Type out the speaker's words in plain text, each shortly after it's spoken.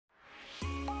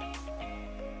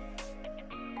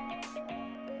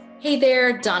Hey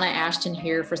there, Donna Ashton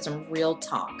here for some real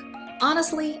talk.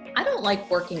 Honestly, I don't like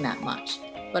working that much,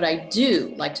 but I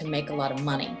do like to make a lot of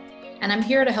money. And I'm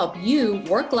here to help you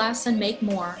work less and make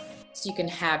more so you can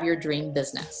have your dream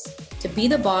business. To be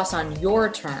the boss on your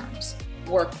terms,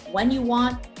 work when you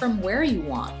want, from where you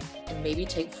want, and maybe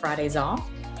take Fridays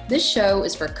off. This show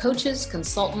is for coaches,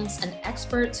 consultants, and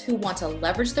experts who want to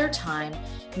leverage their time,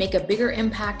 make a bigger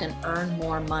impact, and earn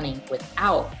more money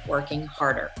without working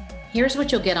harder. Here's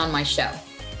what you'll get on my show.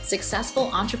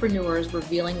 Successful entrepreneurs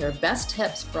revealing their best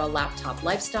tips for a laptop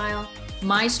lifestyle,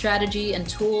 my strategy and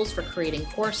tools for creating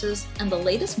courses, and the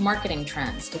latest marketing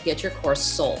trends to get your course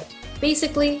sold.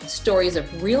 Basically, stories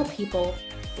of real people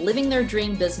living their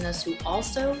dream business who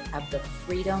also have the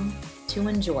freedom to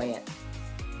enjoy it.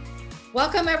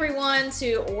 Welcome everyone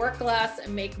to Work Less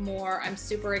and Make More. I'm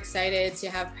super excited to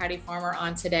have Patty Farmer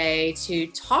on today to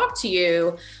talk to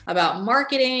you about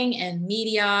marketing and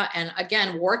media and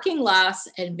again, working less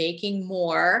and making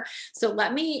more. So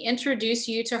let me introduce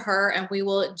you to her and we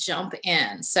will jump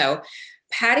in. So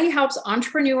Patty helps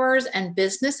entrepreneurs and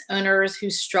business owners who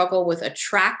struggle with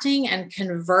attracting and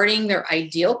converting their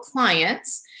ideal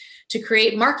clients to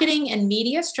create marketing and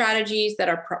media strategies that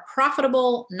are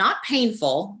profitable, not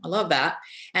painful, I love that,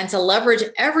 and to leverage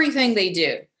everything they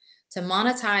do to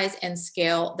monetize and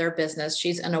scale their business.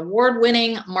 She's an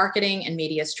award-winning marketing and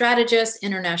media strategist,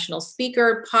 international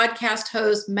speaker, podcast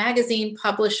host, magazine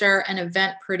publisher, and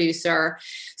event producer.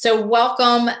 So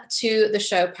welcome to the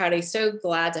show, Patty. So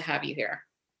glad to have you here.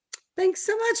 Thanks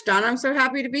so much, Donna. I'm so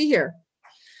happy to be here.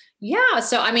 Yeah.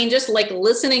 So, I mean, just like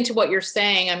listening to what you're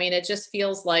saying, I mean, it just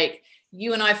feels like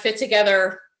you and I fit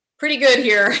together pretty good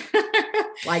here.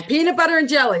 Like peanut butter and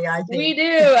jelly, I think. We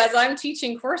do, as I'm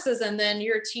teaching courses and then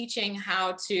you're teaching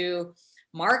how to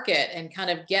market and kind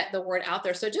of get the word out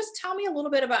there. So just tell me a little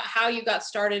bit about how you got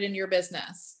started in your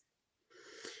business.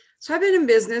 So I've been in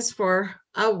business for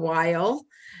a while.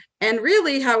 And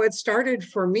really how it started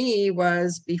for me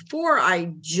was before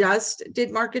I just did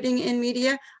marketing in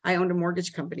media, I owned a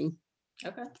mortgage company.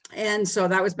 Okay. And so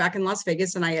that was back in Las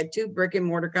Vegas and I had two brick and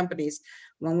mortar companies.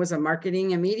 One was a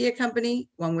marketing and media company,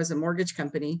 one was a mortgage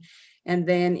company. And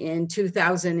then in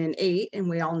 2008, and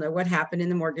we all know what happened in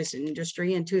the mortgage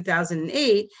industry in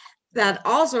 2008, that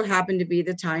also happened to be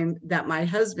the time that my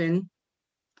husband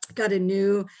got a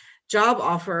new job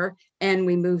offer and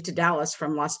we moved to Dallas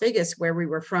from Las Vegas, where we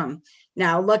were from.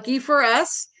 Now, lucky for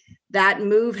us, that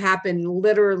move happened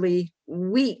literally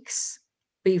weeks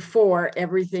before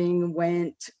everything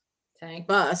went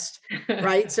bust,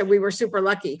 right? So we were super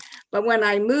lucky. But when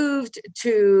I moved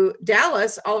to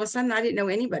Dallas, all of a sudden I didn't know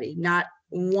anybody, not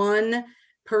one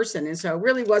person. And so it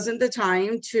really wasn't the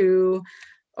time to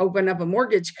open up a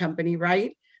mortgage company,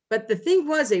 right? But the thing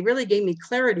was, it really gave me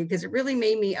clarity because it really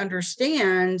made me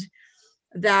understand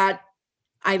that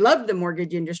I loved the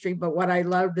mortgage industry, but what I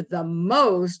loved the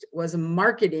most was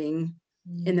marketing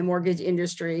in the mortgage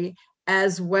industry,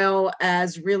 as well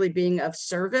as really being of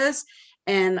service.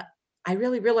 And I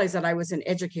really realized that I was an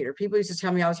educator. People used to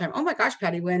tell me all the time, oh my gosh,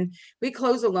 Patty, when we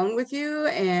close a loan with you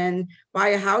and buy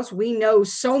a house, we know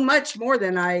so much more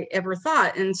than I ever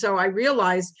thought. And so I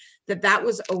realized that that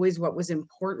was always what was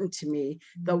important to me,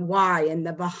 the why and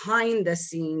the behind the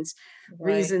scenes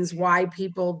reasons why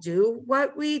people do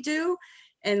what we do.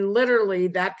 And literally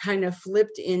that kind of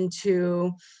flipped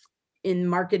into, in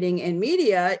marketing and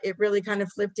media, it really kind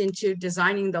of flipped into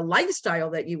designing the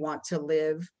lifestyle that you want to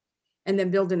live and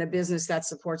then building a business that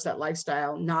supports that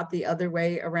lifestyle, not the other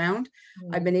way around.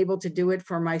 I've been able to do it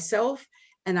for myself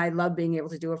and I love being able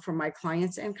to do it for my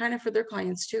clients and kind of for their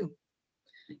clients too.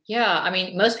 Yeah. I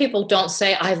mean, most people don't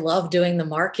say, I love doing the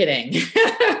marketing.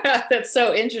 That's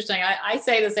so interesting. I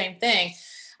say the same thing.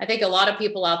 I think a lot of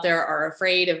people out there are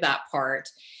afraid of that part.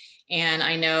 And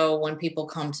I know when people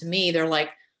come to me, they're like,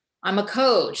 I'm a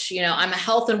coach, I'm a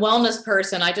health and wellness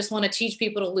person. I just want to teach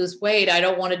people to lose weight. I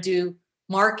don't want to do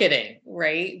marketing,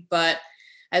 right? But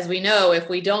as we know, if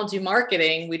we don't do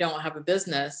marketing, we don't have a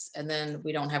business and then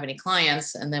we don't have any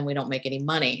clients and then we don't make any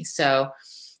money. So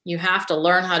you have to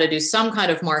learn how to do some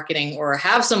kind of marketing or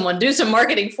have someone do some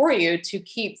marketing for you to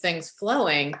keep things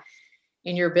flowing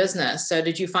in your business. So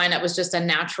did you find that was just a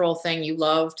natural thing you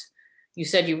loved? You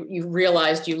said you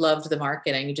realized you loved the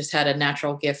marketing. You just had a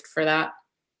natural gift for that.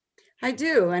 I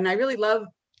do. And I really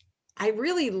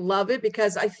love it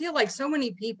because I feel like so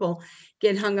many people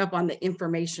get hung up on the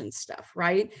information stuff,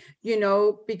 right?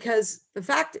 Because the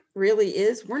fact really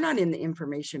is we're not in the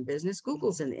information business.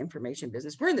 Google's in the information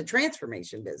business. We're in the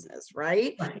transformation business,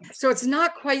 right? So it's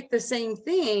not quite the same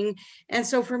thing. And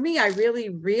so for me, I really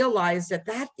realized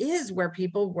that is where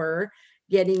people were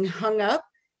getting hung up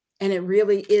And it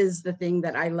really is the thing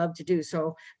that I love to do.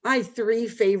 So my 3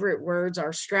 favorite words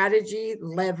are strategy,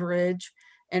 leverage,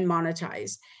 and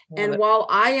monetize. And while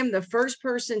I am the first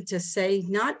person to say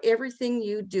not everything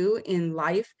you do in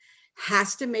life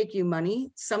has to make you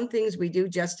money, some things we do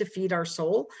just to feed our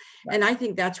soul. Right. And I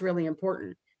think that's really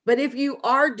important. But if you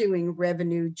are doing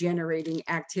revenue generating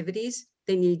activities,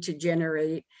 they need to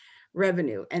generate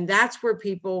revenue. And that's where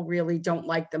people really don't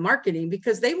like the marketing,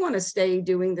 because they want to stay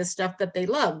doing the stuff that they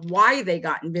love, why they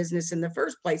got in business in the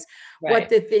first place. Right. What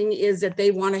the thing is that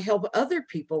they want to help other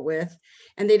people with,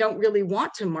 and they don't really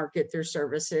want to market their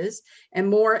services. And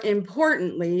more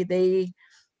importantly, they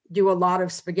do a lot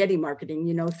of spaghetti marketing,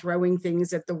 you know, throwing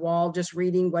things at the wall, just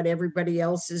reading what everybody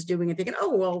else is doing and thinking,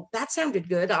 oh, well, that sounded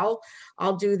good.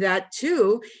 I'll do that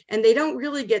too. And they don't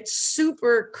really get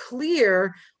super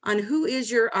clear on who is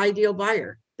your ideal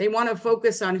buyer. They want to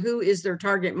focus on who is their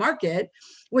target market,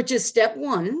 which is step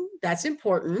 1. That's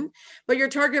important. But your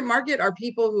target market are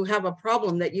people who have a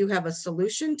problem that you have a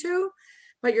solution to.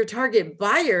 But your target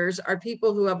buyers are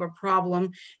people who have a problem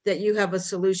that you have a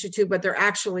solution to, but they're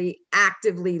actually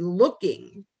actively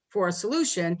looking for a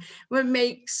solution, what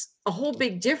makes a whole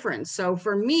big difference. So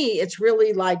for me, it's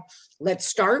really like, let's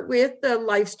start with the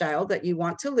lifestyle that you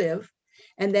want to live.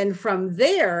 And then from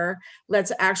there,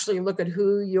 let's actually look at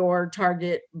who your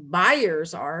target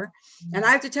buyers are. And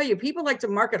I have to tell you, people like to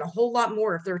market a whole lot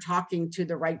more if they're talking to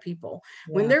the right people.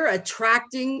 Yeah. When they're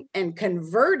attracting and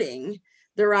converting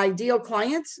their ideal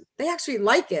clients, they actually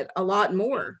like it a lot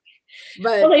more.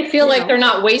 But they feel like they're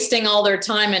not wasting all their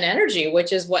time and energy,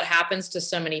 which is what happens to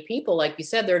so many people. Like you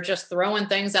said, they're just throwing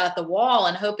things at the wall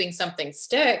and hoping something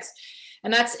sticks.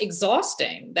 And that's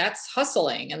exhausting. That's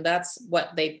hustling. And that's what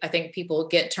I think people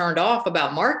get turned off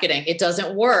about marketing. It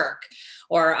doesn't work.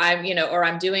 Or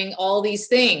I'm doing all these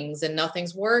things and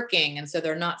nothing's working. And so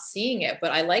they're not seeing it.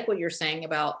 But I like what you're saying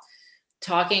about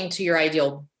talking to your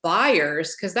ideal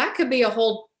buyers, because that could be a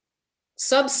whole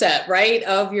subset, right,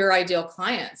 of your ideal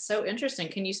clients. So interesting.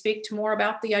 Can you speak to more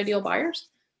about the ideal buyers?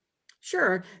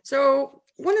 Sure. So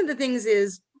one of the things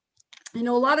is, a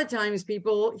lot of times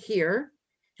people hear,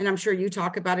 and I'm sure you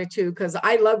talk about it too, because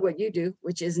I love what you do,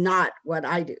 which is not what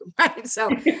I do, right? So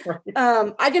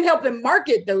I can help them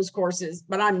market those courses,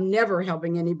 but I'm never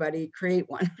helping anybody create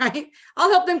one, right?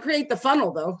 I'll help them create the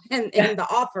funnel though, and the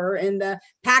offer and the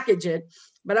package it,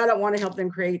 but I don't want to help them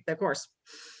create the course.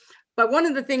 But one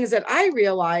of the things that I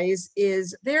realize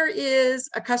is there is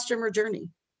a customer journey.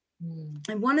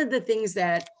 And one of the things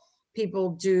that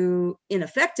people do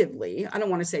ineffectively, I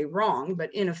don't want to say wrong, but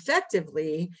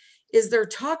ineffectively, is they're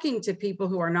talking to people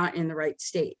who are not in the right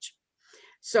stage.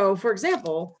 So for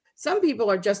example, some people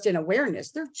are just in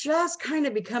awareness. They're just kind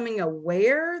of becoming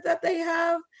aware that they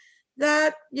have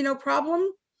that, problem.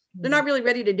 They're not really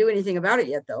ready to do anything about it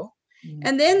yet though.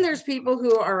 And then there's people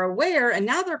who are aware and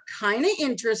now they're kind of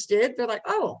interested. They're like,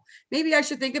 oh, maybe I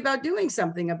should think about doing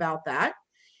something about that.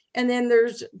 And then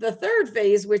there's the third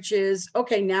phase, which is,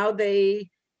 okay, now they're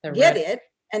get ready. It.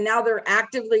 And now they're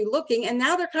actively looking, and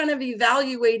now they're kind of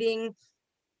evaluating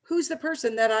who's the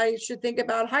person that I should think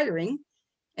about hiring.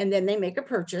 And then they make a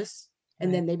purchase,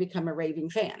 and then they become a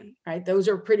raving fan, right? Those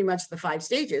are pretty much the 5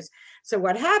 stages. So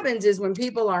what happens is when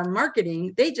people are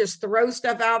marketing, they just throw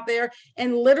stuff out there,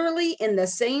 and literally in the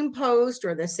same post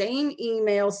or the same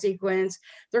email sequence,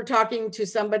 they're talking to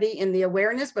somebody in the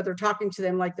awareness, but they're talking to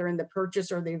them like they're in the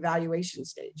purchase or the evaluation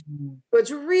stage. So it's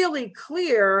really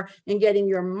clear in getting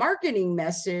your marketing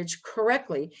message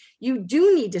correctly. You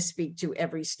do need to speak to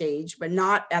every stage, but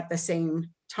not at the same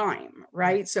time,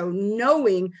 right? So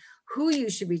knowing who you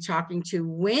should be talking to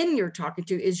when you're talking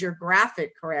to, is your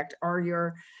graphic correct? Are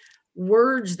your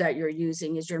words that you're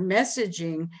using, is your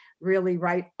messaging really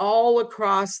right all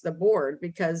across the board?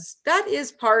 Because that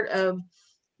is part of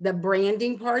the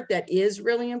branding part that is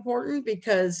really important,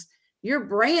 because your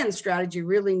brand strategy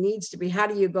really needs to be, how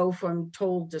do you go from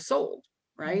told to sold,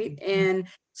 right? And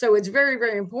so it's very,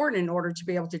 very important in order to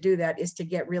be able to do that is to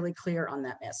get really clear on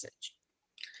that message.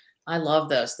 I love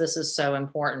this. This is so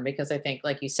important because I think,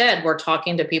 like you said, we're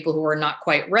talking to people who are not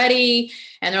quite ready,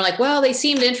 and they're like, well, they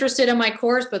seemed interested in my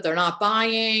course, but they're not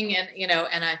buying.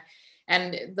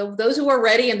 And those who are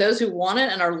ready and those who want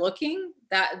it and are looking,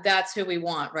 that's who we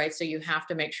want, right? So you have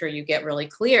to make sure you get really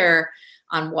clear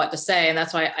on what to say. And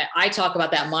that's why I talk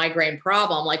about that migraine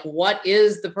problem. Like, what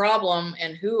is the problem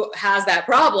and who has that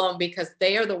problem? Because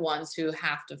they are the ones who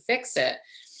have to fix it.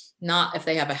 Not if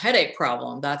they have a headache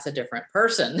problem, that's a different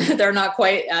person. They're not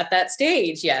quite at that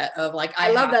stage yet of like,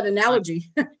 I love that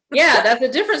analogy. Yeah, that's the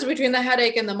difference between the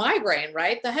headache and the migraine,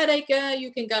 right? The headache,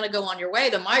 you can kind of go on your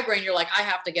way. The migraine, you're like, I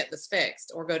have to get this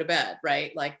fixed or go to bed,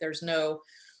 right? Like there's no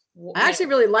I actually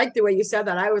really like the way you said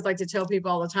that. I always like to tell people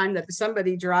all the time that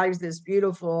somebody drives this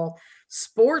beautiful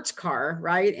sports car,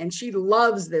 right? And she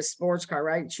loves this sports car,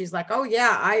 right? She's like, oh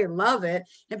yeah, I love it.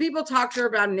 And people talk to her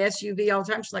about an SUV all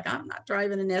the time. She's like, I'm not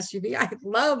driving an SUV. I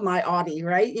love my Audi,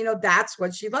 right? You know, that's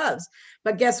what she loves.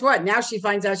 But guess what? Now she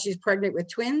finds out she's pregnant with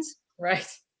twins. Right.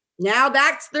 Now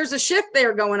there's a shift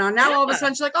there going on. Now all of a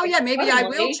sudden she's like, oh yeah, maybe I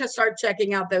will just start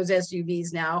checking out those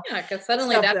SUVs now. Yeah, because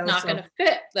suddenly that's not going to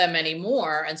fit them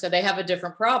anymore. And so they have a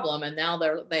different problem. And now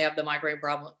they have the migraine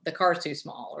problem. The car's too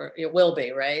small, or it will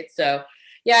be, right? So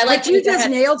yeah, I like. But you just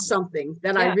nailed something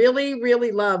that I really,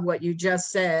 really love what you just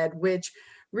said, which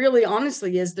really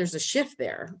honestly is there's a shift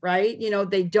there, right? You know,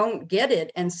 they don't get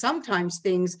it. And sometimes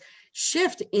things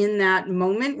shift in that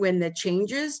moment when the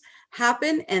changes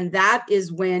happen. And that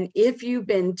is when, if you've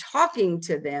been talking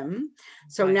to them,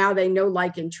 so now they know,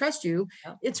 like, and trust you,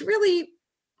 it's really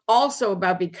also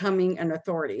about becoming an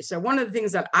authority. So one of the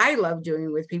things that I love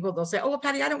doing with people, they'll say, oh, well,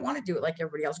 Patty, I don't want to do it like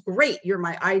everybody else. Great. You're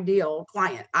my ideal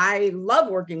client. I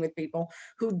love working with people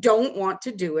who don't want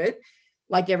to do it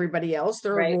like everybody else.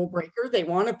 They're a rule breaker. They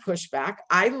want to push back.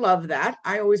 I love that.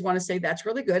 I always want to say that's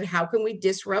really good. How can we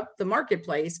disrupt the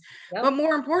marketplace? But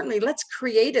more importantly, let's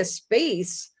create a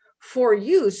space for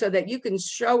you so that you can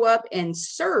show up and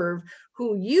serve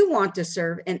who you want to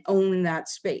serve and own that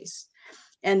space.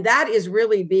 And that is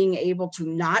really being able to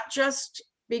not just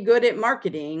be good at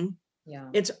marketing.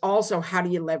 It's also, how do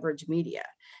you leverage media?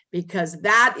 Because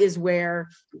that is where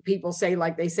people say,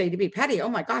 like they say to me, Patty, oh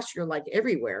my gosh, you're like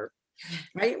everywhere.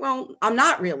 Right? Well, I'm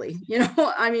not really, you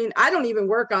know, I mean, I don't even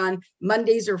work on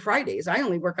Mondays or Fridays. I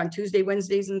only work on Tuesday,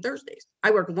 Wednesdays, and Thursdays. I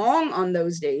work long on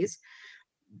those days,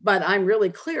 but I'm really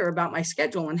clear about my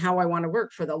schedule and how I want to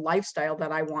work for the lifestyle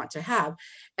that I want to have.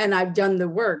 And I've done the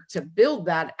work to build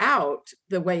that out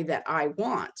the way that I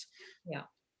want.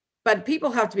 But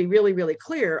people have to be really, really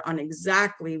clear on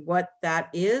exactly what that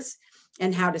is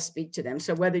and how to speak to them.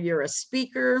 So whether you're a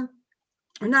speaker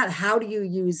or not, how do you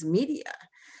use media?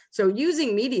 So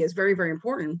using media is very, very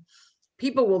important.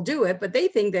 People will do it, but they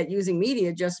think that using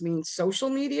media just means social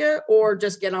media, or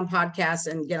just get on podcasts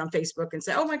and get on Facebook and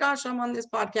say, oh my gosh, I'm on this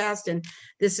podcast and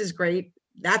this is great.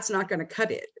 That's not going to cut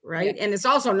it, right? And it's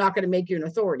also not going to make you an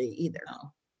authority either.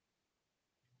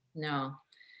 No.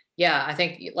 Yeah, I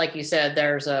think, like you said,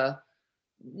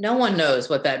 no one knows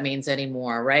what that means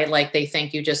anymore, right? Like they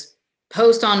think you just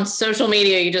post on social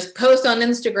media, you just post on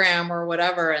Instagram or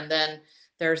whatever, and then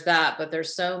there's that. But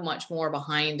there's so much more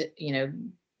behind, you know,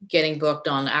 getting booked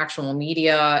on actual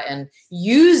media and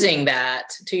using that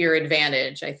to your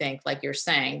advantage. I think, like you're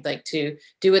saying, like to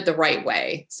do it the right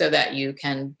way so that you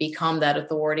can become that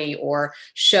authority or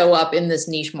show up in this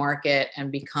niche market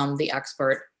and become the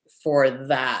expert for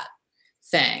that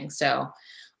thing. So,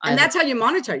 and that's how you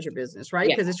monetize your business, right?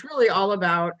 Because it's really all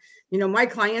about, you know, my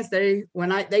clients, they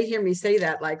hear me say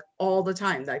that like all the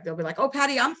time, like they'll be like, oh,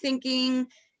 Patty, I'm thinking,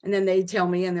 and then they tell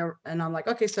me, and I'm like,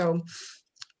 okay, so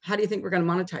how do you think we're going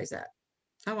to monetize that?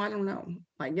 Oh, I don't know.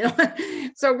 Like, you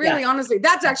know, so really, honestly,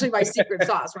 that's actually my secret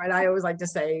sauce, right? I always like to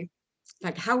say,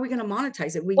 like, how are we going to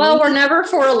monetize it? We're never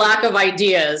for a lack of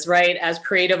ideas, right? As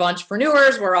creative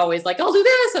entrepreneurs, we're always like, I'll do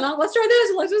this and let's try this.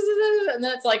 And let's do this. And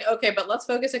then it's like, okay, but let's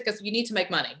focus it because you need to make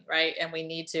money, right? And we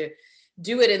need to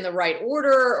do it in the right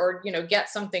order, or, you know, get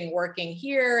something working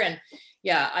here. And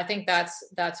yeah, I think that's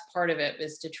part of it,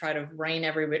 is to try to rein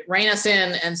us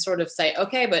in and sort of say,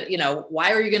 okay, but, you know,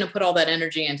 why are you going to put all that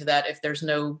energy into that if there's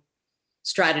no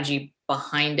strategy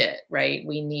behind it, right?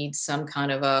 We need some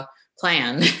kind of a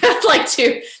plan, like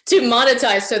to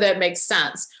monetize so that it makes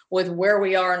sense with where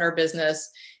we are in our business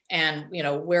and, you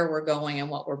know, where we're going and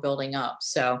what we're building up.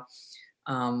 So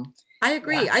I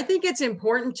agree. I think it's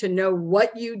important to know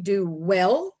what you do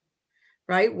well,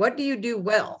 right? What do you do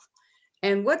well?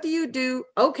 And what do you do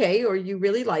okay, or you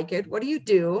really like it? What do you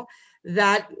do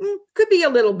that could be a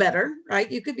little better,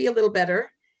 right? You could be a little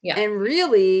better. And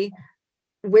really,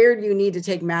 where do you need to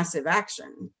take massive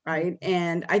action, right?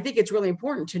 And I think it's really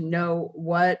important to know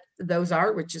what those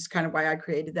are, which is kind of why I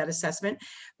created that assessment.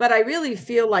 But I really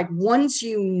feel like once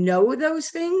you know those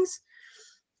things,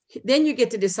 then you get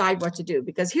to decide what to do.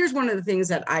 Because here's one of the things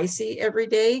that I see every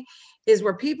day is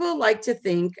where people like to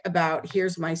think about,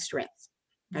 here's my strengths.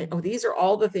 Right? Oh, these are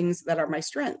all the things that are my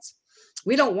strengths.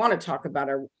 We don't want to talk about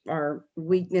our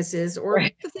weaknesses or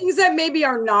the things that maybe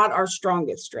are not our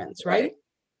strongest strengths, right?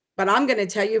 But I'm going to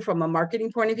tell you from a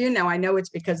marketing point of view, now I know it's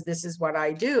because this is what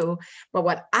I do, but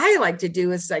what I like to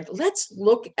do is like, let's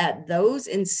look at those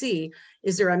and see,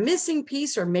 is there a missing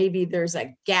piece, or maybe there's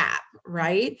a gap,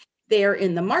 right? there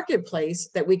in the marketplace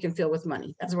that we can fill with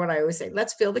money. That's what I always say.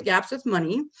 Let's fill the gaps with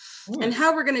money. And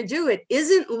how we're going to do it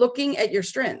isn't looking at your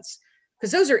strengths,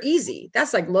 because those are easy.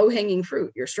 That's like low-hanging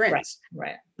fruit, your strengths.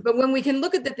 Right. But when we can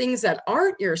look at the things that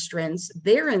aren't your strengths,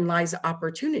 therein lies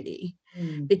opportunity.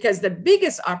 Because the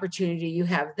biggest opportunity you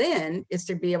have then is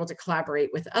to be able to collaborate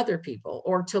with other people,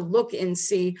 or to look and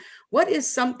see what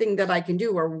is something that I can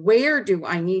do, or where do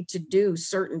I need to do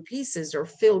certain pieces or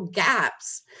fill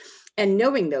gaps, and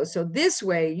knowing those. So this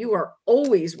way you are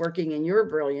always working in your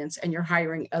brilliance, and you're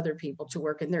hiring other people to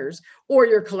work in theirs, or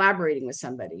you're collaborating with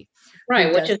somebody.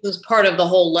 Right, which is part of the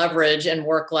whole leverage and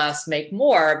work less, make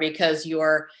more, because you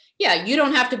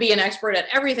don't have to be an expert at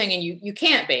everything, and you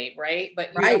can't be, right? But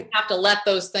you don't have to let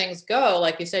those things go.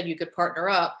 Like you said, you could partner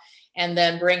up and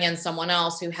then bring in someone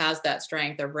else who has that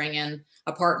strength, or bring in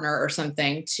a partner or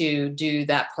something to do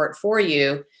that part for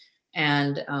you.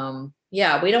 And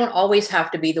we don't always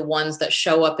have to be the ones that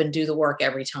show up and do the work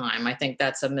every time. I think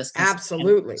that's a misconception.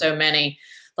 Absolutely. So many,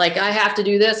 like, I have to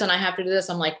do this and I have to do this.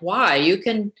 I'm like, why?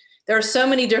 There are so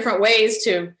many different ways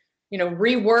to,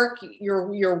 rework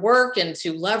your work and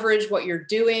to leverage what you're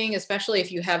doing, especially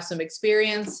if you have some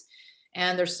experience.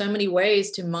 And there's so many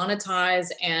ways to monetize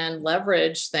and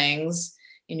leverage things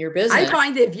in your business. I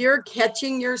find if you're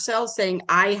catching yourself saying,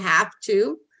 I have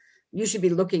to, you should be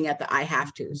looking at the I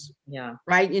have to's. Yeah.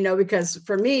 Right. Because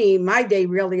for me, my day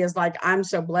really is like, I'm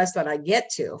so blessed that I get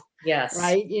to. Yes.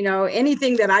 Right.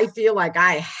 Anything that I feel like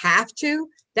I have to,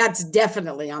 that's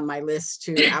definitely on my list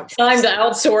to outsource. Time to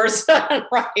outsource.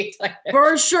 Right.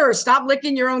 For sure. Stop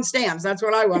licking your own stamps. That's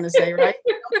what I want to say. Right.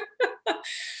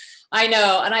 I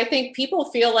know. And I think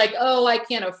people feel like, oh, I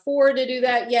can't afford to do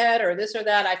that yet, or this or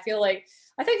that. I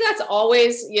think that's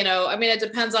always, it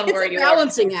depends on where you are. It's a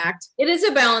balancing act. It is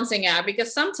a balancing act,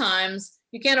 because sometimes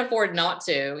you can't afford not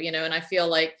to, and I feel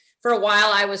like for a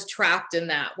while I was trapped in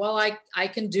that. Well, I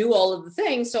can do all of the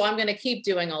things, so I'm going to keep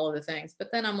doing all of the things.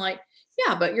 But then I'm like,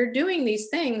 yeah, but you're doing these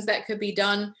things that could be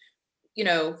done,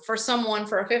 for someone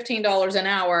for $15 an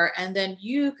hour. And then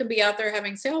you can be out there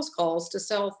having sales calls to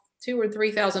sell $2,000 or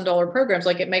 $3,000 programs.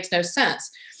 Like, it makes no sense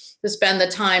to spend the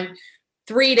time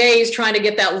 3 days trying to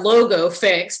get that logo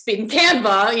fixed in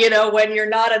Canva, when you're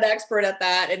not an expert at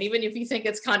that. And even if you think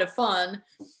it's kind of fun,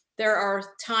 there are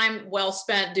time well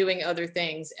spent doing other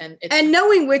things. And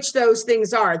knowing which those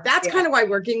things are. That's kind of why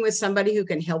working with somebody who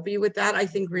can help you with that, I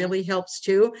think, really helps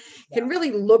too. Can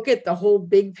really look at the whole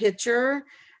big picture,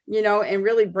 and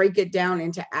really break it down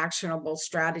into actionable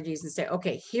strategies and say,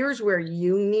 okay, here's where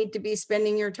you need to be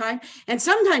spending your time. And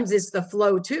sometimes it's the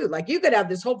flow too. Like, you could have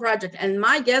this whole project. And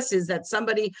my guess is that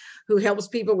somebody who helps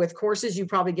people with courses, you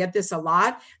probably get this a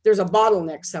lot. There's a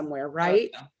bottleneck somewhere, right?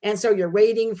 Okay. And so you're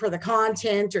waiting for the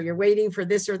content, or you're waiting for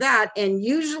this or that. And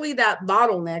usually that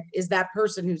bottleneck is that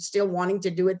person who's still wanting to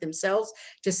do it themselves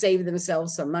to save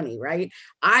themselves some money, right?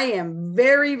 I am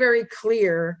very, very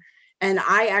clear. And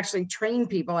I actually train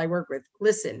people I work with.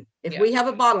 Listen, if we have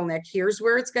a bottleneck, here's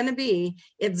where it's going to be.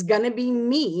 It's going to be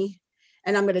me.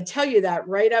 And I'm going to tell you that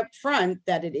right up front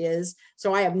that it is.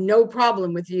 So I have no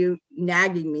problem with you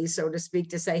nagging me, so to speak,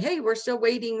 to say, hey, we're still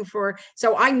waiting for.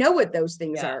 So I know what those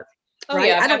things are. Oh, right?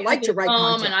 yeah. I don't like to write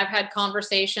content. And I've had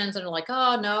conversations and they're like,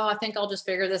 oh, no, I think I'll just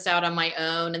figure this out on my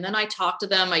own. And then I talk to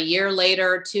them a year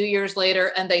later, 2 years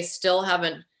later, and they still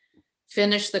haven't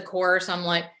finished the course. I'm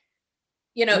like,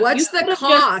 what's the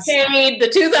cost? Paid the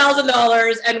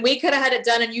 $2,000 and we could have had it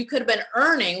done, and you could have been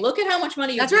earning. Look at how much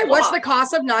money you That's right. What's the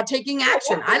cost of not taking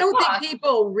action? I don't think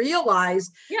people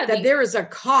realize that there is a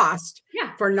cost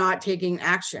for not taking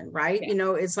action, right?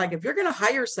 Yeah. It's like, if you're going to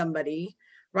hire somebody,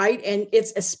 right? And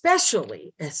it's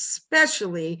especially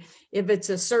if it's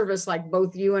a service like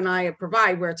both you and I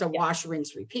provide, where it's a wash,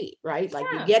 rinse, repeat, right? Like,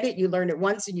 you get it, you learn it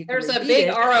once, and you can There's a big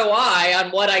ROI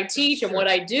on what I teach and what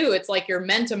I do. It's like you're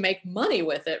meant to make money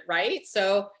with it, right?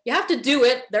 So you have to do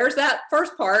it. There's that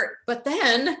first part, but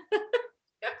then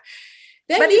even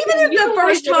if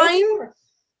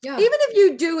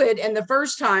you do it and the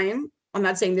first time, I'm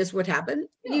not saying this would happen,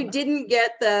 you didn't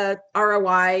get the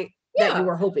ROI that you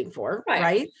were hoping for,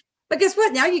 right? But guess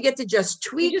what? Now you get to just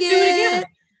tweak it,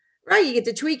 right? You get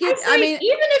to tweak it. I mean, even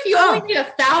if you only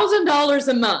get $1,000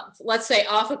 a month, let's say,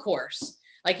 off a course,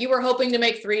 like you were hoping to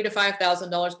make $3,000 to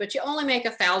 $5,000, but you only make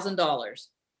 $1,000.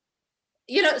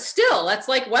 Still, that's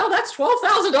like, well, that's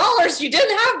 $12,000 you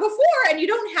didn't have before, and you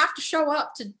don't have to show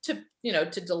up to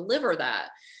deliver that.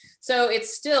 So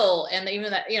it's still, and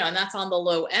even that, and that's on the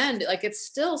low end, like, it's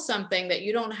still something that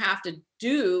you don't have to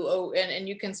do. And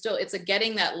you can still, it's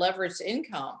getting that leveraged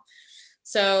income.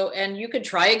 So, and you could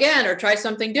try again or try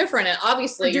something different. And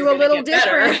obviously Or you're do a going to little get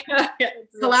better. different.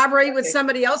 Collaborate with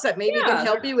somebody else that maybe can Yeah,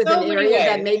 help you with so an many area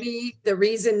that ways. maybe the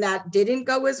reason that didn't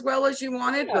go as well as you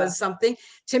wanted Yeah. was something.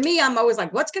 To me, I'm always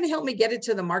like, what's going to help me get it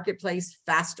to the marketplace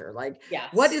faster? Like,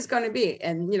 what Yes. is going to be?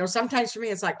 And, sometimes for me,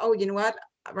 it's like, oh, you know what?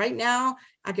 Right now,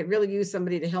 I could really use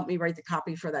somebody to help me write the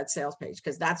copy for that sales page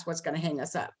because that's what's going to hang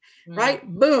us up. Right?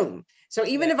 Boom. So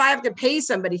even Right. if I have to pay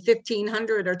somebody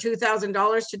 $1,500 or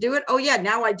 $2,000 to do it, oh yeah,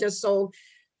 now I just sold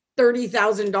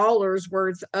 $30,000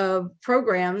 worth of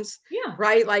programs. Yeah.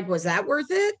 Right? Like, was that worth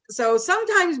it? So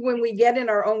sometimes when we get in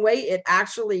our own way, it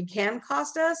actually can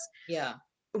cost us. Yeah.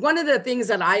 One of the things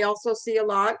that I also see a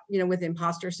lot, with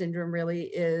imposter syndrome really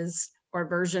is, or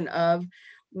version of,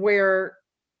 where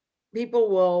people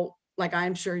will, like,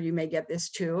 I'm sure you may get this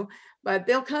too, but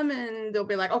they'll come and they'll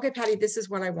be like, okay, Patty, this is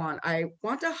what I want. I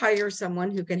want to hire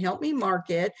someone who can help me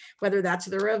market, whether that's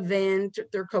their event,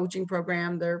 their coaching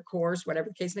program, their course, whatever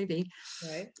the case may be.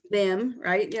 Right. Them,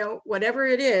 right? Whatever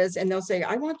it is. And they'll say,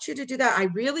 I want you to do that. I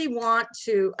really want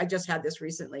to, I just had this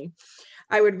recently.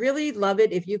 I would really love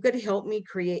it if you could help me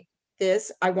create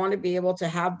this. I want to be able to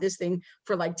have this thing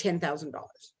for like $10,000,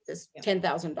 this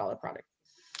 $10,000 product.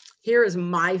 Here is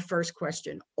my first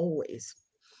question always.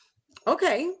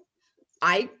 Okay,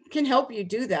 I can help you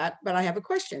do that, but I have a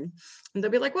question. And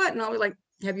they'll be like, what? And I'll be like,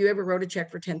 have you ever wrote a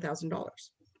check for $10,000?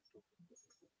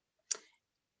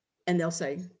 And they'll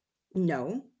say,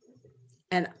 no.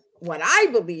 And what I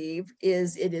believe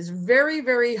is it is very,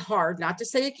 very hard, not to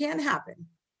say it can't happen,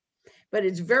 but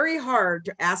it's very hard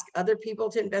to ask other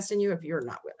people to invest in you if you're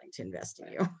not willing to invest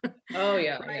in you. Oh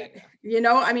yeah. Right?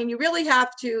 Yeah. I mean, you really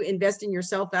have to invest in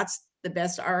yourself. That's the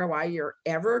best ROI you're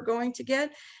ever going to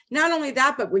get. Not only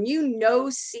that, but when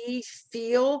you see,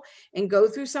 feel, and go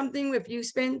through something, if you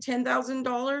spend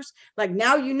 $10,000, like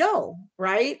now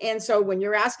right? And so when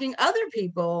you're asking other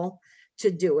people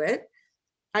to do it,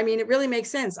 I mean, it really makes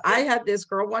sense. I had this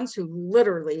girl once who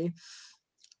literally,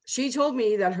 she told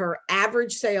me that her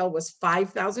average sale was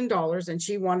 $5,000 and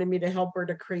she wanted me to help her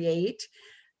to create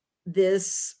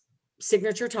this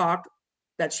signature talk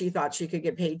that she thought she could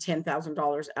get paid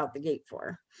 $10,000 out the gate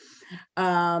for.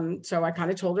 So I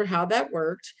kind of told her how that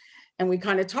worked and we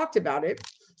kind of talked about it.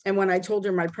 And when I told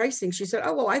her my pricing, she said,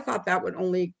 oh, well, I thought that would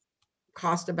only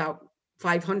cost about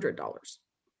 $500.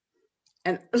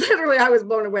 And literally I was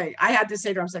blown away. I had to say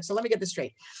to her, I was like, so let me get this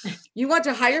straight. You want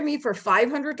to hire me for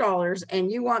 $500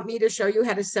 and you want me to show you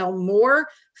how to sell more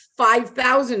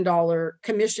 $5,000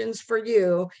 commissions for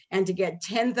you and to get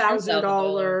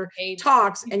 $10,000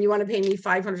 talks, and you want to pay me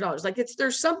 $500. Like,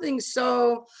 there's something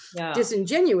so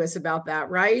disingenuous about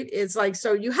that, right? It's like,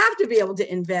 so you have to be able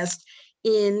to invest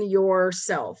in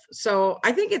yourself. So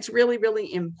I think it's really,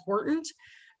 really important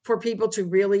for people to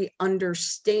really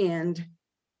understand.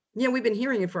 We've been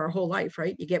hearing it for our whole life,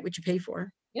 right? You get what you pay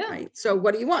for. Yeah. Right. So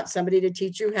what do you want? Somebody to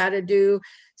teach you how to do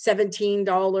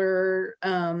 $17,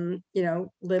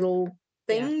 little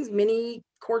things, mini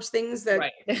course things that,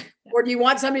 right. Or do you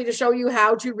want somebody to show you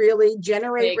how to really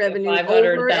generate revenue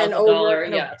over and over?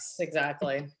 Yes,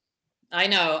 exactly. I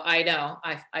know.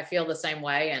 I feel the same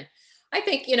way. And I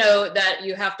think, that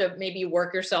you have to maybe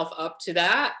work yourself up to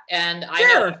that. And I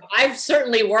know I've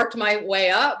certainly worked my way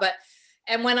up,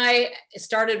 and when I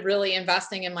started really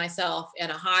investing in myself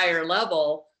at a higher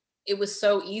level, it was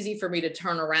so easy for me to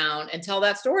turn around and tell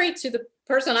that story to the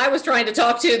person I was trying to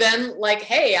talk to then, like,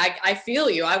 hey, I feel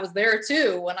you. I was there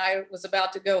too when I was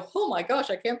about to go, oh my gosh,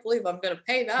 I can't believe I'm going to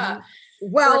pay that.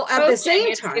 Well, at the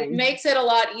same time, it makes it a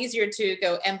lot easier to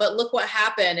go, but look what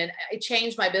happened. And it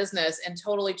changed my business and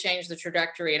totally changed the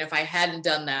trajectory. And if I hadn't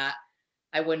done that,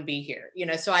 I wouldn't be here,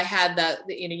 so I had that,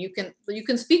 you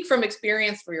can speak from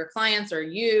experience for your clients or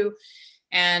you,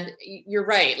 and you're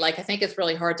right. Like, I think it's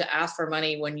really hard to ask for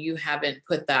money when you haven't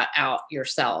put that out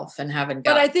yourself and haven't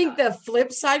got. But I think the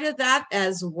flip side of that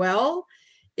as well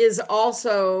is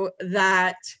also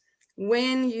that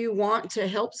when you want to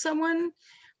help someone,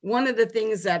 one of the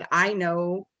things that I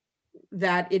know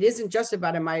that it isn't just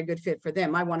about, am I a good fit for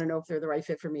them? I want to know if they're the right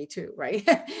fit for me too, right?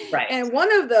 Right. And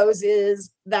one of those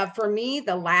is that for me,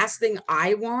 the last thing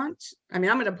I want, I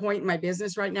mean, I'm at a point in my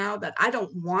business right now that I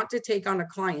don't want to take on a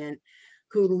client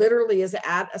who literally is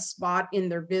at a spot in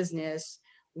their business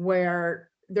where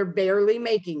they're barely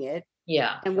making it.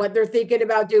 Yeah. And what they're thinking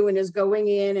about doing is going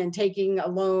in and taking a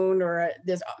loan or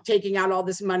taking out all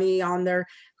this money on their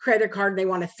credit card. And they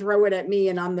want to throw it at me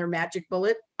and I'm their magic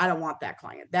bullet. I don't want that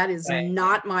client. That is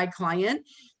not my client,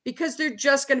 because they're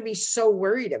just going to be so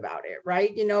worried about it.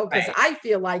 Right. Because I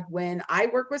feel like when I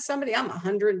work with somebody, I'm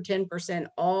 110%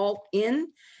 all in,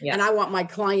 and I want my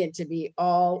client to be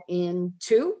all in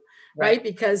too. right?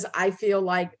 Because I feel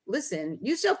like, listen,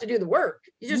 you still have to do the work.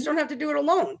 You just don't have to do it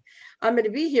alone. I'm going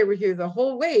to be here with you the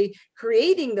whole way,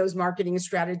 creating those marketing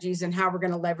strategies and how we're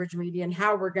going to leverage media and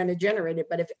how we're going to generate it.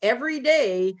 But if every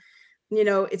day,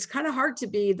 it's kind of hard to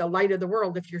be the light of the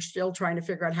world if you're still trying to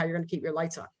figure out how you're going to keep your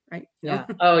lights on, right? Yeah.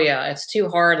 Oh yeah. It's too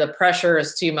hard. The pressure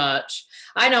is too much.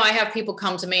 I know I have people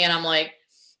come to me and I'm like,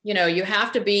 you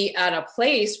have to be at a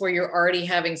place where you're already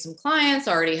having some clients,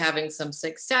 already having some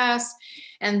success.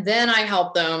 And then I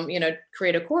help them,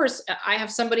 create a course. I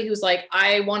have somebody who's like,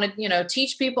 I want to,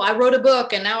 teach people. I wrote a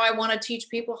book and now I want to teach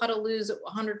people how to lose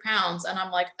 100 pounds. And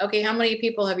I'm like, okay, how many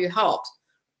people have you helped?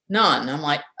 None. I'm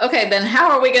like, okay, then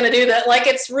how are we going to do that? Like,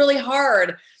 it's really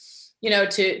hard,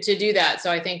 to do that.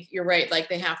 So I think you're right. Like,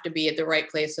 they have to be at the right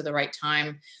place at the right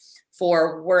time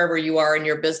for wherever you are in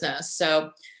your business.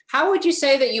 So how would you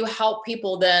say that you help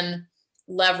people then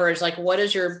leverage? Like, what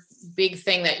is your big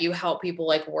thing that you help people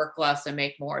like work less and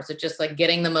make more? Is it just like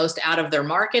getting the most out of their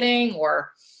marketing,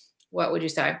 or what would you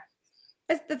say?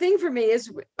 The thing for me is,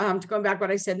 going back to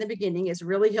what I said in the beginning, is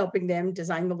really helping them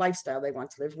design the lifestyle they want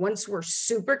to live. Once we're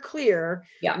super clear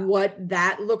what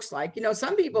that looks like,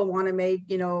 some people want to make,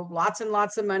 lots and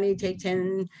lots of money, take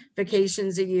 10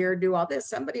 vacations a year, do all this.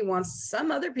 Some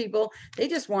other people, they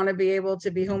just want to be able to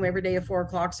be home every day at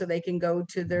 4:00 so they can go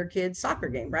to their kids' soccer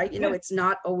game, right? It's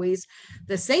not always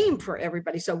the same for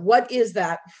everybody. So what is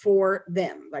that for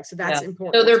them? Like, so that's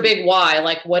important. So their big why,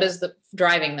 like, what is the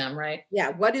driving them, right?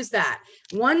 Yeah. What is that?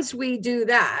 Once we do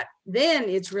that, then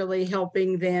it's really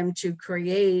helping them to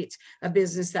create a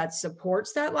business that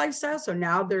supports that lifestyle. So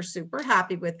now they're super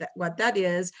happy with that, what that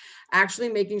is, actually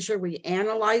making sure we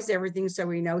analyze everything so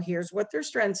we know here's what their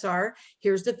strengths are,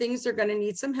 here's the things they're going to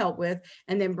need some help with,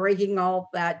 and then breaking all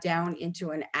that down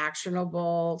into an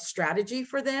actionable strategy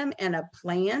for them and a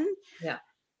plan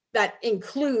that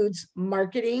includes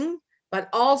marketing, but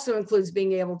also includes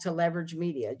being able to leverage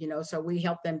media, so we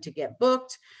help them to get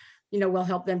booked. We'll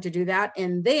help them to do that.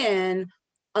 And then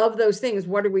of those things,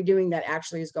 what are we doing that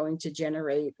actually is going to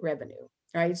generate revenue,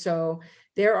 right? So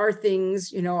there are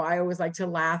things, I always like to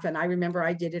laugh. And I remember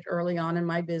I did it early on in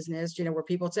my business, where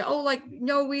people say, oh, like,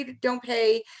 no, we don't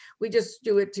pay. We just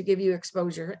do it to give you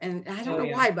exposure. And I don't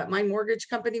know why, but my mortgage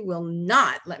company will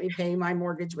not let me pay my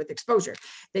mortgage with exposure.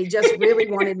 They just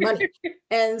really wanted money.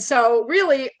 And so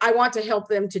really, I want to help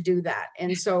them to do that.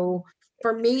 And so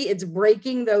for me, it's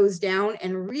breaking those down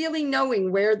and really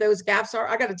knowing where those gaps are.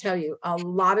 I got to tell you, a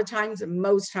lot of times,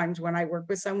 most times when I work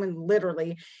with someone,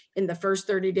 literally in the first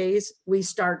 30 days, we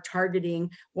start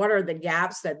targeting what are the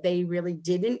gaps that they really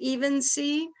didn't even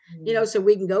see, so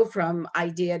we can go from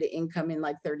idea to income in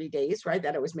like 30 days, right?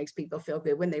 That always makes people feel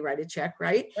good when they write a check,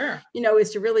 right? Sure.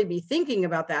 Is to really be thinking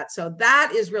about that. So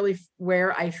that is really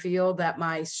where I feel that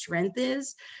my strength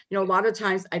is. A lot of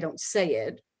times I don't say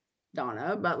it,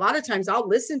 Donna, but a lot of times I'll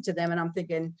listen to them and I'm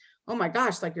thinking, oh my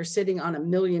gosh, like you're sitting on $1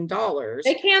 million.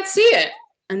 They can't see it.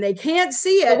 And they can't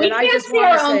see it. We and can't I just see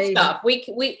our own say, stuff.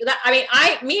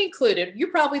 Me included,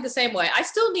 you're probably the same way. I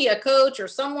still need a coach or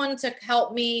someone to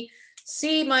help me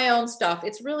see my own stuff.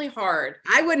 It's really hard.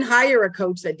 I wouldn't hire a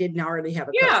coach that didn't already have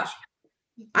a coach.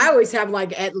 I always have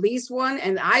like at least one,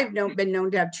 and I've been known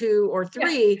to have 2 or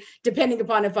 3, depending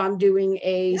upon if I'm doing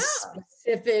a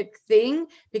specific thing,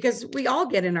 because we all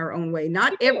get in our own way.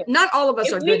 Not all of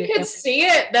us are good. If we could see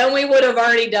it, then we would have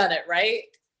already done it, right?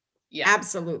 Yeah,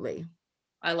 absolutely.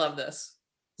 I love this.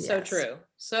 So true.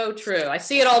 So true. I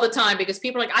see it all the time because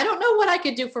people are like, I don't know what I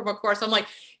could do from a course. I'm like,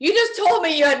 you just told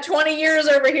me you had 20 years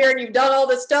over here and you've done all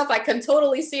this stuff. I can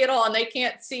totally see it all. And they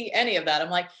can't see any of that.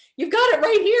 I'm like, you've got it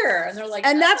right here. And they're like,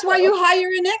 and that's why you hire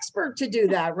an expert to do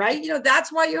that, right?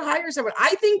 That's why you hire someone.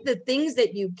 I think the things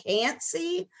that you can't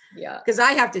see, because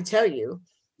I have to tell you,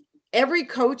 every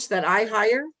coach that I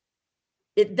hire,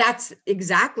 that's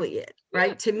exactly it,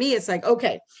 right? To me, it's like,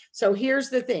 okay, so here's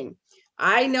the thing.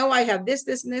 I know I have this,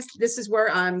 and this. This is where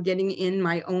I'm getting in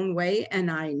my own way, and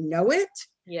I know it.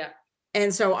 Yeah.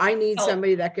 And so I need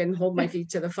somebody that can hold my feet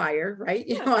to the fire, right?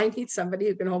 I need somebody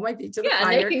who can hold my feet to the fire.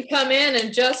 And they can come in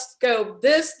and just go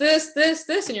this,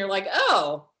 and you're like,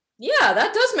 oh, yeah,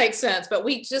 that does make sense. But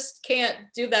we just can't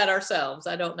do that ourselves.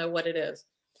 I don't know what it is.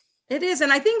 It is.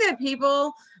 And I think that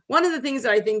one of the things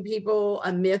that I think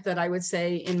a myth that I would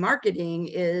say in marketing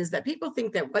is that people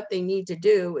think that what they need to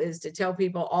do is to tell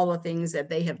people all the things that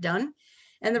they have done.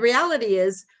 And the reality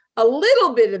is a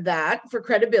little bit of that for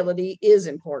credibility is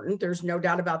important. There's no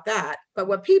doubt about that. But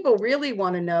what people really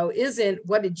want to know isn't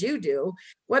what did you do?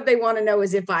 What they want to know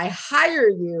is if I hire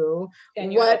you,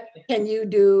 what can you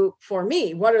do for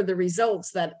me? What are the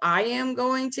results that I am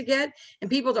going to get? And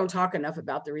people don't talk enough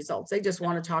about the results. They just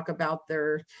want to talk about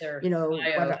their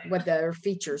what their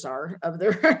features are of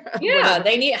their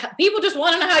they need, people just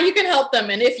want to know how you can help them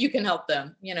and if you can help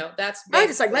them. That's right.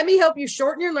 It's like, let me help you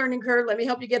shorten your learning curve. Let me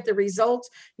help you get the results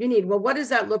you need. Well, what does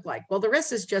that look like? Well, the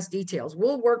rest is just details.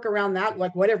 We'll work around that,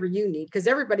 like whatever you need, because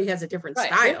everybody has a different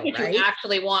style. Right? You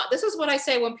actually want. This is what I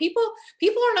say when people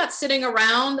are not sitting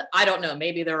around. I don't know,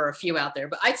 maybe there are a few out there,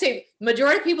 but I'd say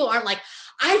majority of people aren't like,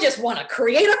 I just want to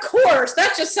create a course.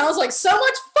 That just sounds like so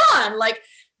much fun. Like,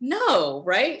 no,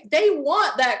 right? They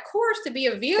want that course to be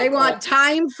a vehicle. They want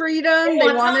time freedom.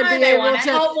 They want to be able to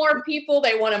help more people.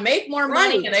 They want to make more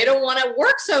money, and they don't want to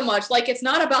work so much. Like, it's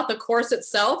not about the course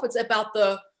itself. It's about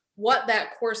what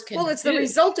that course can do. Well, it's the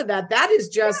result of that. That is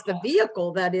just the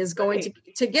vehicle that is going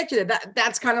to get you there.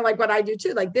 That's kind of like what I do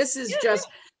too. Like, this is just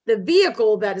the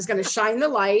vehicle that is going to shine the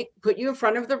light, put you in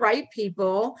front of the right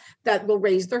people that will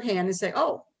raise their hand and say,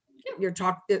 oh, you're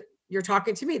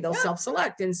talking to me. They'll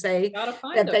self-select and say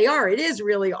that they are. It is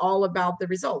really all about the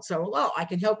results. So, I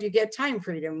can help you get time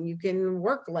freedom. You can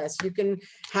work less. You can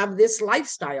have this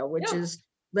lifestyle, which is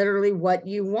literally what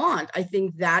you want. I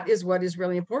think that is what is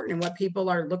really important, and what people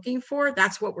are looking for.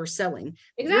 That's what we're selling.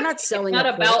 Exactly. We're not selling. It's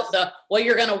not about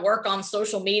you're going to work on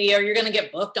social media or you're going to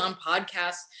get booked on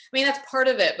podcasts. I mean, that's part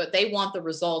of it, but they want the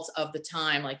results of the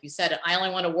time. Like you said, I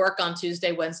only want to work on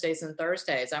Tuesday, Wednesdays, and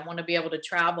Thursdays. I want to be able to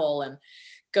travel and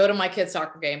go to my kid's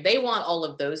soccer game. They want all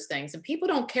of those things, and people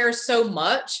don't care so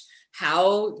much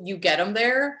how you get them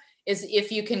there, is if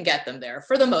you can get them there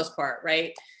for the most part,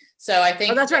 right? So I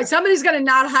think that's right. Somebody's going to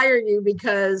not hire you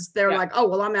because they're like, oh,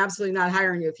 well, I'm absolutely not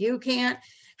hiring you. If you can't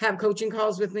have coaching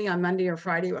calls with me on Monday or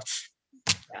Friday.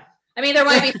 I mean, there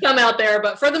might be some out there,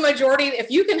 but for the majority,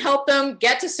 if you can help them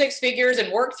get to 6 figures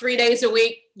and work 3 days a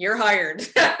week, you're hired.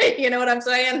 You know what I'm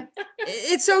saying?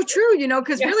 It's so true,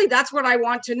 because really that's what I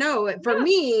want to know. For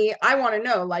me, I want to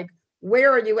know, like,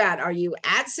 where are you at? Are you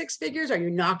at 6 figures? Are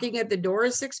you knocking at the door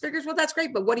of 6 figures? Well, that's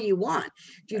great. But what do you want?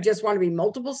 Do you just want to be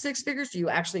multiple 6 figures? Do you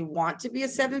actually want to be a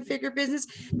 7-figure business?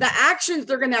 The actions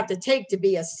they're going to have to take to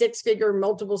be a 6-figure,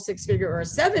 multiple 6-figure, or a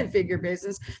 7-figure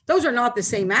business, those are not the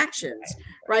same actions,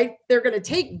 right? They're going to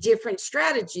take different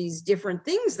strategies, different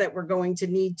things that we're going to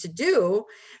need to do.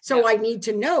 So I need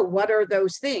to know, what are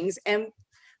those things? And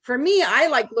for me, I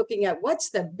like looking at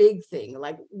what's the big thing,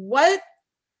 like what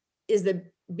is the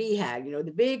BHAG,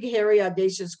 the big, hairy,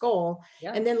 audacious goal.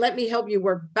 And then let me help you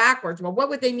work backwards. Well, what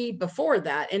would they need before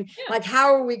that? And like,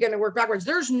 how are we going to work backwards?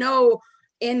 There's no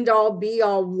end all be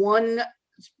all one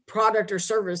product or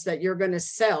service that you're going to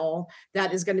sell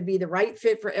that is going to be the right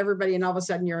fit for everybody. And all of a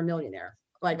sudden you're a millionaire.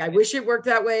 Like, I wish it worked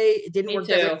that way. It didn't work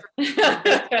that way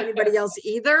for anybody else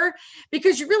either,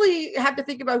 because you really have to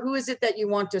think about who is it that you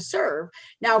want to serve.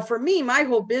 Now, for me, my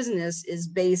whole business is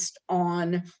based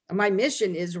on, my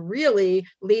mission is really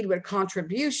lead with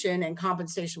contribution, and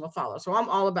compensation will follow. So I'm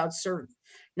all about serve,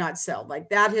 not sell. Like,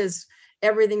 that is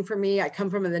everything for me. I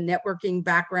come from the networking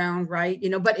background, right?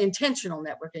 But intentional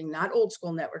networking, not old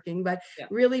school networking, but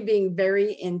really being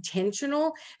very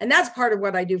intentional. And that's part of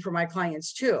what I do for my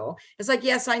clients too. It's like,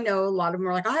 yes, I know a lot of them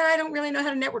are like, I don't really know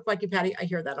how to network like you, Patty. I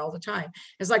hear that all the time.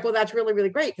 It's like, well, that's really, really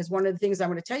great. Because one of the things I'm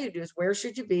going to tell you to do is, where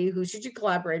should you be? Who should you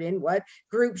collaborate in? What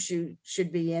groups you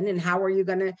should be in? And how are you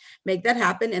going to make that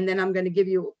happen? And then I'm going to give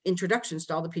you introductions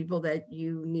to all the people that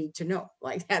you need to know.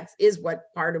 Like, that is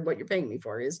what part of what you're paying me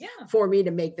for is for me to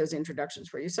make those introductions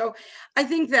for you. So I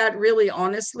think that really,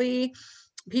 honestly,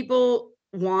 people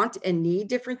want and need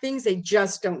different things. They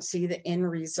just don't see the end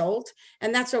result.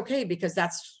 And that's okay, because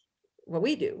that's what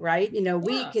we do, right?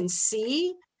 We can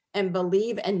see and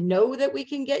believe and know that we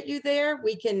can get you there.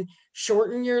 We can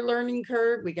shorten your learning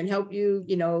curve. We can help you,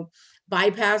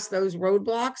 bypass those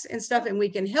roadblocks and stuff, and we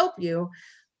can help you.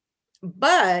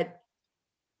 But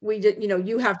we did,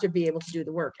 you have to be able to do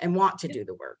the work and want to do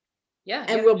the work.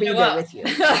 And we'll be there with you.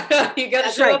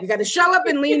 That's right. You got to show up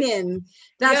and lean in.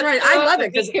 That's right. I love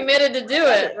it, because committed to do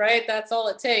it. Right. That's all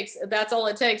it takes.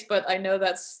 But I know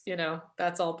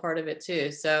that's all part of it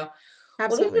too. So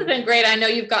absolutely. Well, this has been great. I know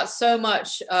you've got so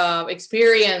much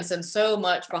experience and so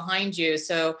much behind you.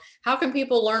 So how can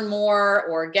people learn more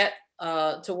or get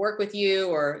to work with you,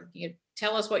 or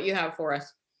tell us what you have for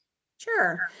us?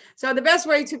 Sure. So the best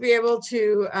way to be able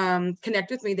to connect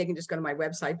with me, they can just go to my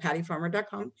website,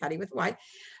 pattyfarmer.com, Patty with Y.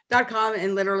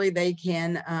 and literally they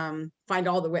can find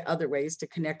all the other ways to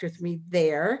connect with me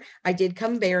there. I did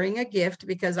come bearing a gift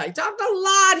because I talked a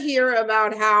lot here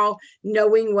about how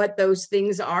knowing what those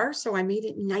things are. So I made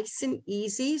it nice and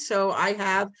easy. So I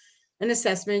have an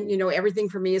assessment. Everything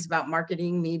for me is about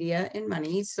marketing, media, and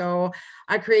money. So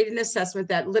I created an assessment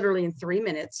that literally in 3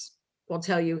 minutes will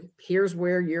tell you, here's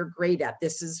where you're great at.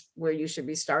 This is where you should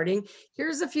be starting.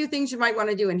 Here's a few things you might want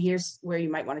to do. And here's where you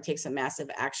might want to take some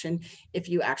massive action if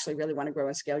you actually really want to grow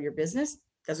and scale your business.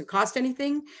 Doesn't cost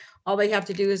anything. All they have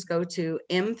to do is go to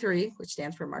M3, which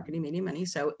stands for Marketing, Media, Money.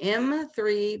 So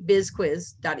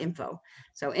M3bizquiz.info.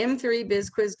 So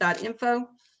M3bizquiz.info.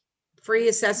 Free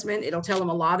assessment. It'll tell them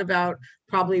a lot about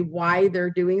probably why they're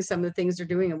doing some of the things they're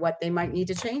doing and what they might need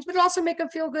to change, but also make them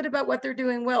feel good about what they're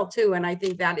doing well too. And I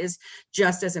think that is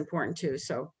just as important too.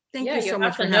 So thank you so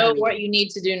much for having me. You have to know what you need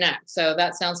to do next. So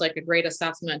that sounds like a great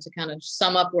assessment to kind of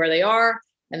sum up where they are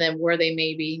and then where they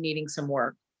may be needing some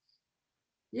work.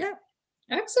 Yeah.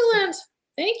 Excellent.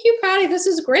 Thank you, Patty. This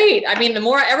is great. I mean,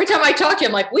 every time I talk to you,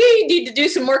 I'm like, we need to do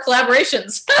some more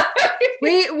collaborations.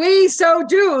 we so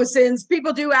do, since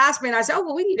people do ask me and I say, oh,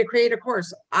 well, we need to create a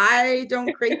course. I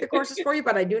don't create the courses for you,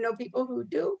 but I do know people who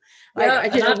do.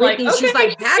 Whitney, she's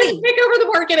like, Patty, take over the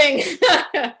marketing.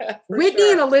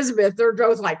 Whitney and Elizabeth, they're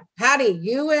both like, Patty,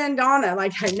 you and Donna,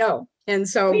 like, I know. And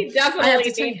so we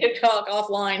definitely need to talk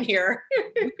offline here.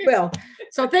 Well,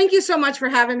 so thank you so much for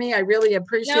having me. I really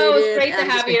appreciate it. No, it's great to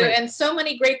have you. And so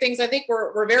many great things. I think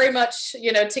we're very much,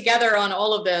 together on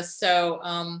all of this. So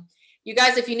you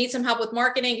guys, if you need some help with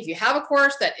marketing, if you have a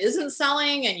course that isn't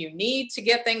selling and you need to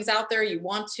get things out there, you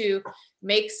want to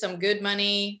make some good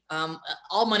money.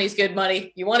 All money's good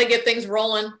money. You want to get things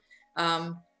rolling.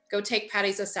 Go take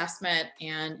Patty's assessment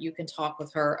and you can talk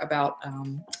with her about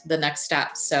the next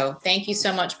steps. So thank you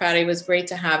so much, Patty. It was great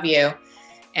to have you.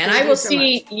 And I will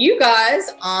see you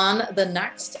guys on the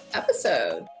next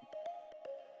episode.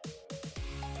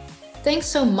 Thanks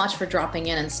so much for dropping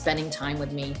in and spending time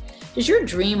with me. Does your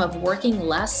dream of working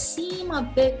less seem a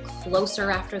bit closer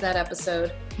after that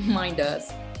episode? Mine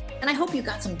does. And I hope you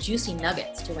got some juicy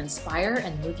nuggets to inspire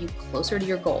and move you closer to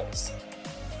your goals.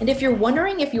 And if you're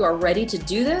wondering if you are ready to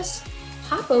do this,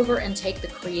 hop over and take the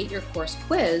Create Your Course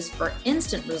quiz for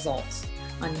instant results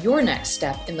on your next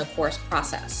step in the course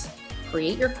process.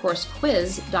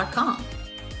 CreateYourCourseQuiz.com.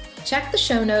 Check the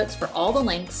show notes for all the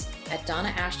links at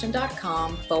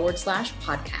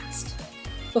donnaashton.com/podcast.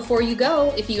 Before you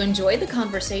go, if you enjoyed the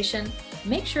conversation,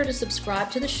 make sure to subscribe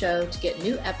to the show to get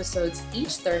new episodes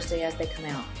each Thursday as they come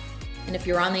out. And if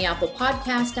you're on the Apple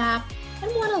Podcast app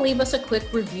and want to leave us a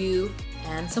quick review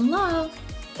and some love,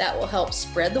 that will help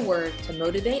spread the word to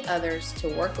motivate others to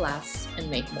work less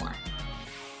and make more.